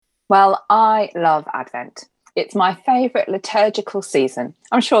Well, I love Advent. It's my favourite liturgical season.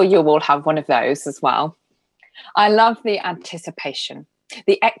 I'm sure you'll all have one of those as well. I love the anticipation,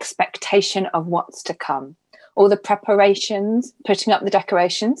 the expectation of what's to come, all the preparations, putting up the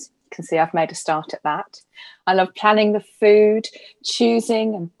decorations. You can see I've made a start at that. I love planning the food,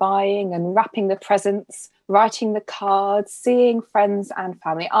 choosing and buying and wrapping the presents, writing the cards, seeing friends and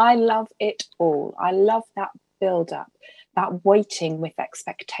family. I love it all. I love that build up, that waiting with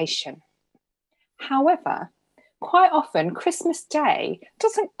expectation. However, quite often Christmas Day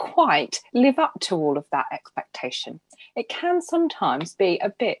doesn't quite live up to all of that expectation. It can sometimes be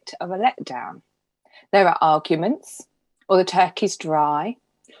a bit of a letdown. There are arguments, or the turkey's dry,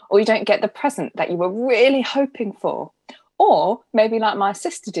 or you don't get the present that you were really hoping for. Or maybe like my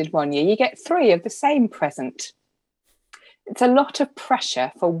sister did one year, you get 3 of the same present. It's a lot of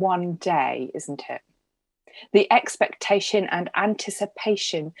pressure for one day, isn't it? The expectation and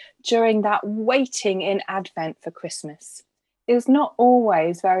anticipation during that waiting in Advent for Christmas is not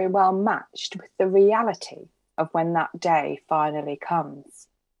always very well matched with the reality of when that day finally comes.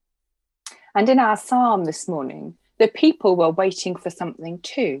 And in our psalm this morning, the people were waiting for something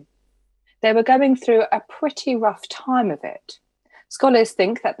too. They were going through a pretty rough time of it. Scholars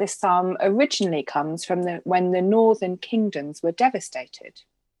think that this psalm originally comes from when the northern kingdoms were devastated.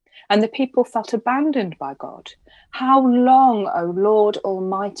 And the people felt abandoned by God. How long, O Lord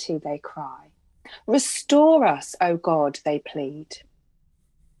Almighty, they cry. Restore us, O God, they plead.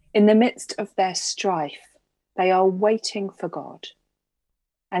 In the midst of their strife, they are waiting for God.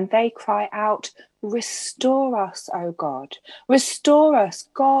 And they cry out, restore us, O God. Restore us,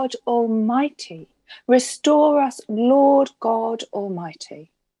 God Almighty. Restore us, Lord God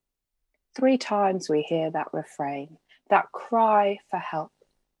Almighty. 3 times we hear that refrain, that cry for help.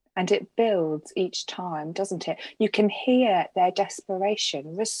 And it builds each time, doesn't it? You can hear their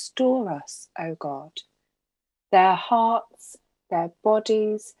desperation. Restore us, O God. Their hearts, their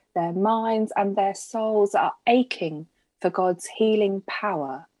bodies, their minds, and their souls are aching for God's healing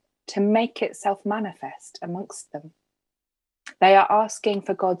power to make itself manifest amongst them. They are asking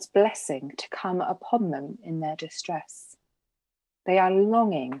for God's blessing to come upon them in their distress. They are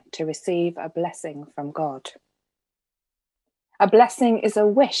longing to receive a blessing from God. A blessing is a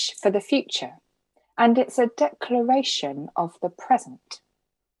wish for the future, and it's a declaration of the present.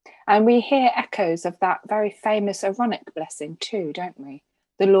 And we hear echoes of that very famous Aaronic blessing too, don't we?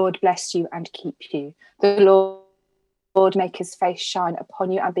 The Lord bless you and keep you. The Lord make his face shine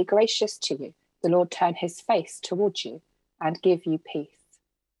upon you and be gracious to you. The Lord turn his face towards you and give you peace.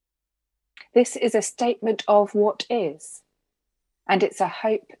 This is a statement of what is, and it's a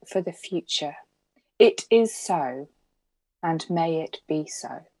hope for the future. It is so. And may it be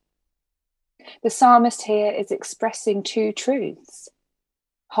so. The psalmist here is expressing 2 truths,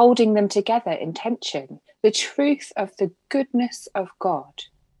 holding them together in tension, the truth of the goodness of God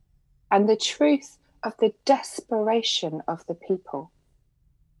and the truth of the desperation of the people.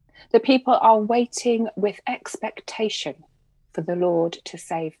 The people are waiting with expectation for the Lord to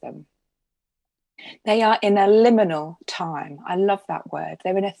save them. They are in a liminal time. I love that word.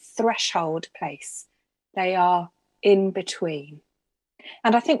 They're in a threshold place. They are in between.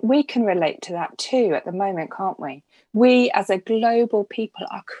 And I think we can relate to that too at the moment, can't we? We as a global people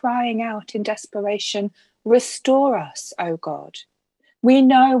are crying out in desperation, restore us, O God. We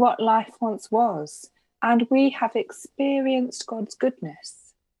know what life once was, and we have experienced God's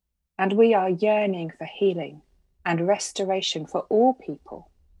goodness, and we are yearning for healing and restoration for all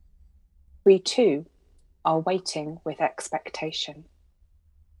people. We too are waiting with expectation.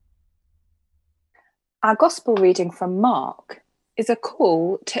 Our gospel reading from Mark is a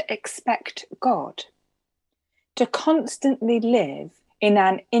call to expect God, to constantly live in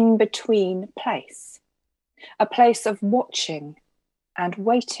an in-between place, a place of watching and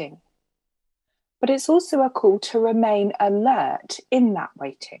waiting. But it's also a call to remain alert in that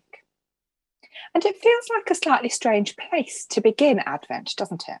waiting. And it feels like a slightly strange place to begin Advent,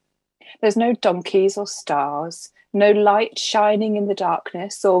 doesn't it? There's no donkeys or stars, no light shining in the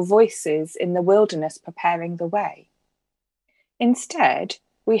darkness or voices in the wilderness preparing the way. Instead,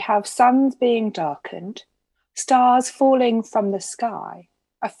 we have suns being darkened, stars falling from the sky,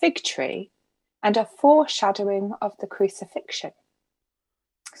 a fig tree, and a foreshadowing of the crucifixion.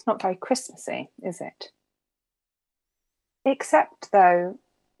 It's not very Christmassy, is it? Except, though,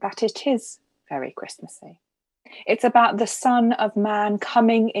 that it is very Christmassy. It's about the Son of Man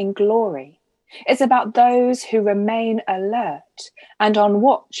coming in glory. It's about those who remain alert and on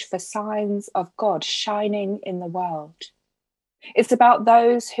watch for signs of God shining in the world. It's about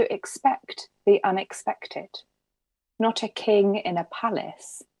those who expect the unexpected, not a king in a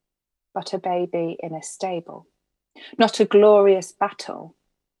palace, but a baby in a stable, not a glorious battle,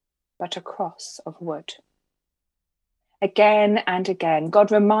 but a cross of wood. Again and again,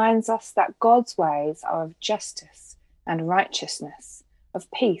 God reminds us that God's ways are of justice and righteousness, of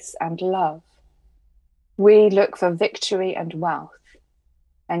peace and love. We look for victory and wealth,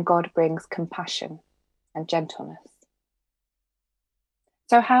 and God brings compassion and gentleness.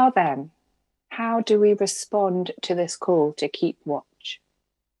 So how then? How do we respond to this call to keep watch?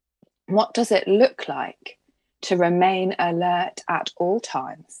 What does it look like to remain alert at all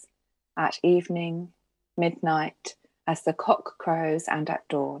times, at evening, midnight, as the cock crows, and at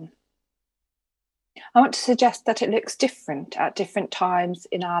dawn? I want to suggest that it looks different at different times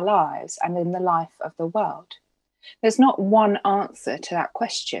in our lives and in the life of the world. There's not one answer to that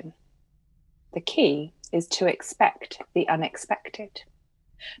question. The key is to expect the unexpected,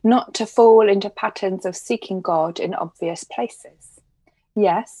 not to fall into patterns of seeking God in obvious places.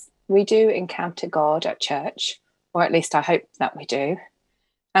 Yes, we do encounter God at church, or at least I hope that we do.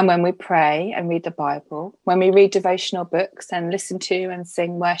 And when we pray and read the Bible, when we read devotional books and listen to and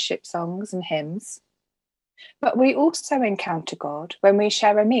sing worship songs and hymns. But we also encounter God when we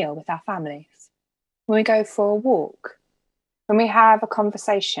share a meal with our families, when we go for a walk, when we have a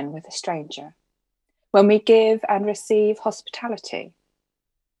conversation with a stranger, when we give and receive hospitality,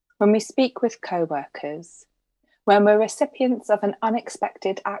 when we speak with co-workers, when we're recipients of an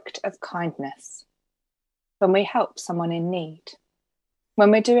unexpected act of kindness, when we help someone in need, when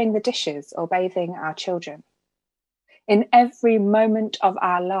we're doing the dishes or bathing our children. In every moment of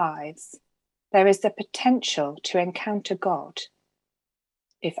our lives, there is the potential to encounter God,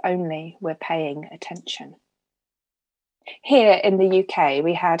 if only we're paying attention. Here in the UK,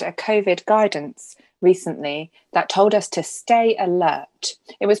 we had a COVID guidance recently that told us to stay alert.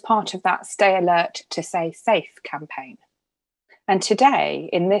 It was part of that Stay Alert to Stay Safe campaign. And today,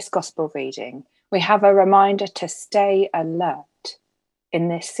 in this gospel reading, we have a reminder to stay alert in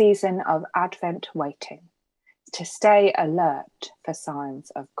this season of Advent waiting, to stay alert for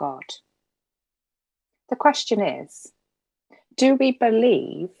signs of God. The question is, do we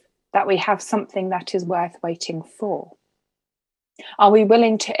believe that we have something that is worth waiting for? Are we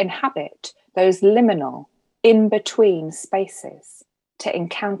willing to inhabit those liminal, in-between spaces to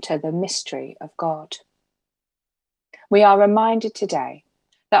encounter the mystery of God? We are reminded today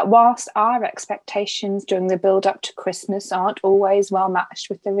that whilst our expectations during the build-up to Christmas aren't always well matched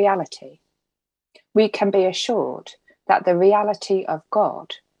with the reality, we can be assured that the reality of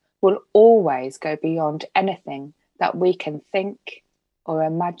God will always go beyond anything that we can think or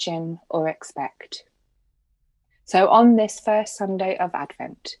imagine or expect. So on this first Sunday of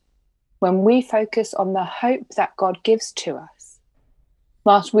Advent, when we focus on the hope that God gives to us,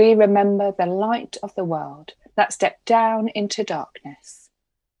 whilst we remember the light of the world that stepped down into darkness,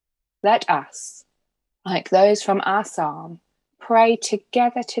 let us, like those from our psalm, pray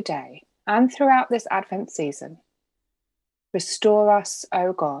together today and throughout this Advent season. Restore us,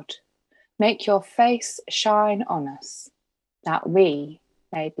 O God. Make your face shine on us, that we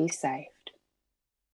may be safe.